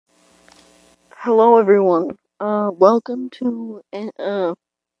Hello everyone. Welcome to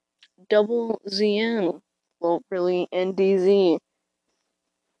Double ZN. Well, really NDZ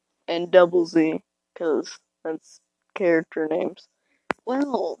and Double Z, because that's character names.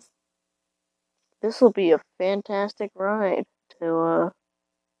 Well, this will be a fantastic ride to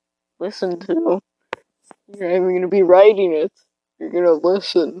listen to. You're not even gonna be writing it. You're gonna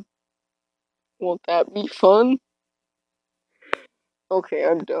listen. Won't that be fun? Okay,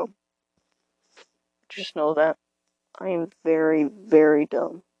 I'm dumb. Just know that. I am very, very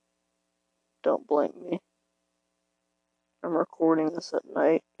dumb. Don't blame me. I'm recording this at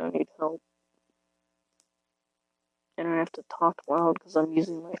night. I need help. And I have to talk loud because I'm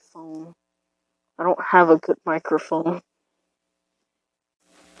using my phone. I don't have a good microphone.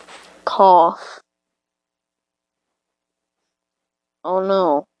 Cough. Oh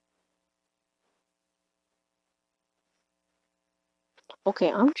no.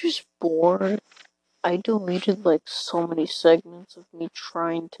 Okay, I'm just bored. I deleted like so many segments of me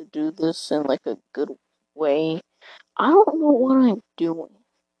trying to do this in like a good way. I don't know what I'm doing.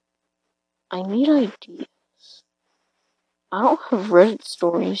 I need ideas. I don't have Reddit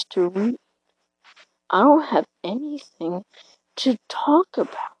stories to read. I don't have anything to talk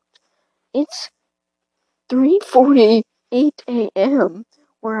about. It's 3:48 a.m.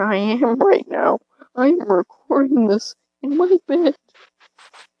 where I am right now. I am recording this in my bed.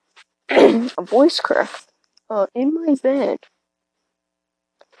 A voice crack. In my bed.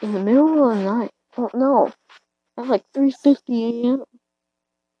 In the middle of the night. Oh no. At like 3:50 a.m.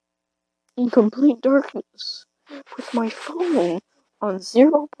 In complete darkness. With my phone on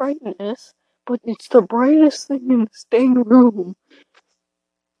zero brightness. But it's the brightest thing in the dang room.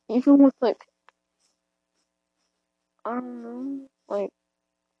 Even with like, I don't know, like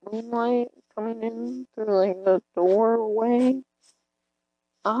moonlight coming in through like the doorway.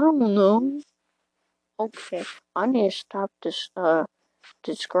 I don't know. Okay, I need to stop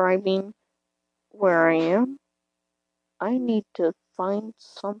describing where I am. I need to find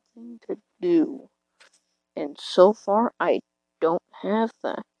something to do. And so far, I don't have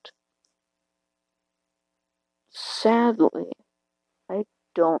that. Sadly, I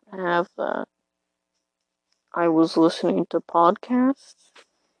don't have that. I was listening to podcasts,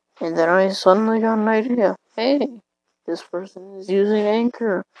 and then I suddenly got an idea. Hey, this person is using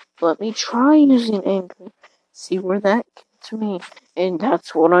Anchor. Let me try using Anchor. See where that gets me. And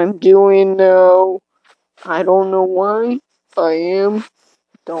that's what I'm doing now. I don't know why. I am.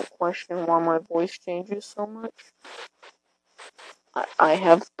 Don't question why my voice changes so much. I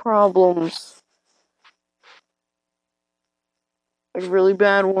have problems. Like really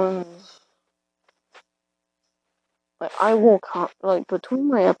bad ones. Like I will between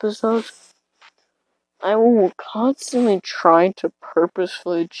my episodes, I will constantly try to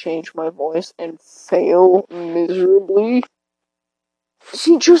purposefully change my voice and fail miserably.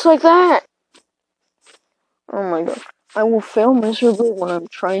 See, just like that! Oh my god. I will fail miserably when I'm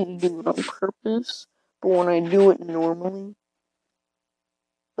trying to do it on purpose, but when I do it normally,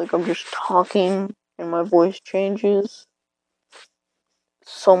 like I'm just talking and my voice changes.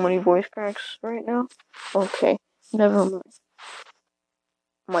 So many voice cracks right now. Okay, never mind.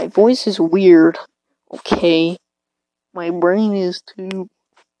 My voice is weird. Okay. My brain is too.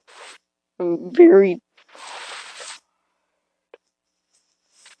 Very.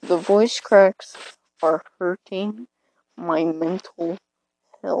 The voice cracks are hurting my mental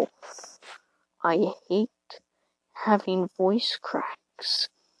health. I hate having voice cracks.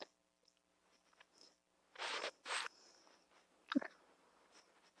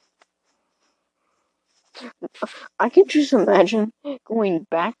 I can just imagine going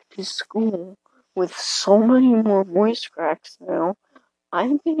back to school with so many more voice cracks now.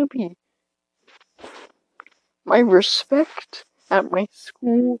 I'm gonna be. My respect at my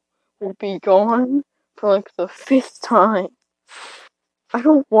school will be gone for like the 5th time. I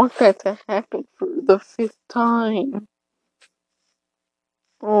don't want that to happen for the 5th time.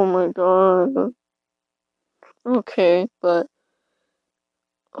 Oh my god. Okay, but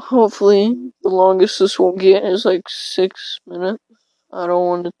hopefully the longest this will get is like 6 minutes. I don't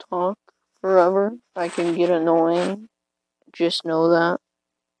want to talk forever. I can get annoying. Just know that.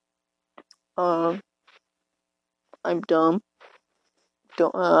 I'm dumb.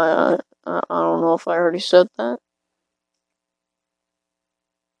 I don't know if I already said that.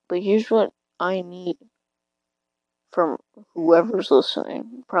 But here's what I need from whoever's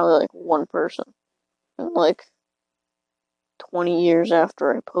listening. Probably like one person. And like 20 years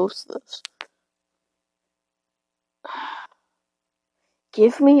after I post this.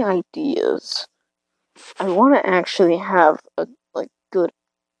 Give me ideas. I want to actually have a good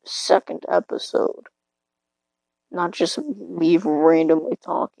second episode. Not just me randomly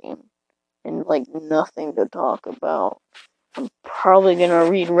talking and like nothing to talk about. I'm probably gonna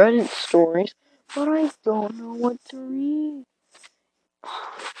read Reddit stories, but I don't know what to read.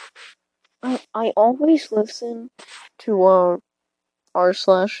 I always listen to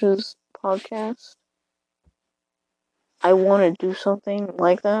r/'s podcast. I want to do something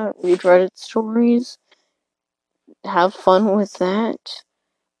like that, read Reddit stories, have fun with that,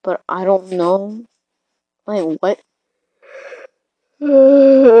 but I don't know, like, what?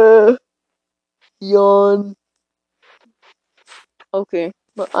 Yawn. Okay,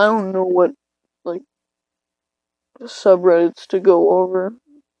 but I don't know what, like, subreddits to go over,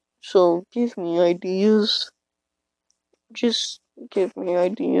 so give me ideas. Just give me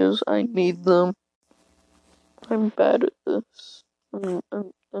ideas, I need them. I'm bad at this.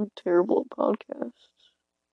 I'm terrible at podcasts.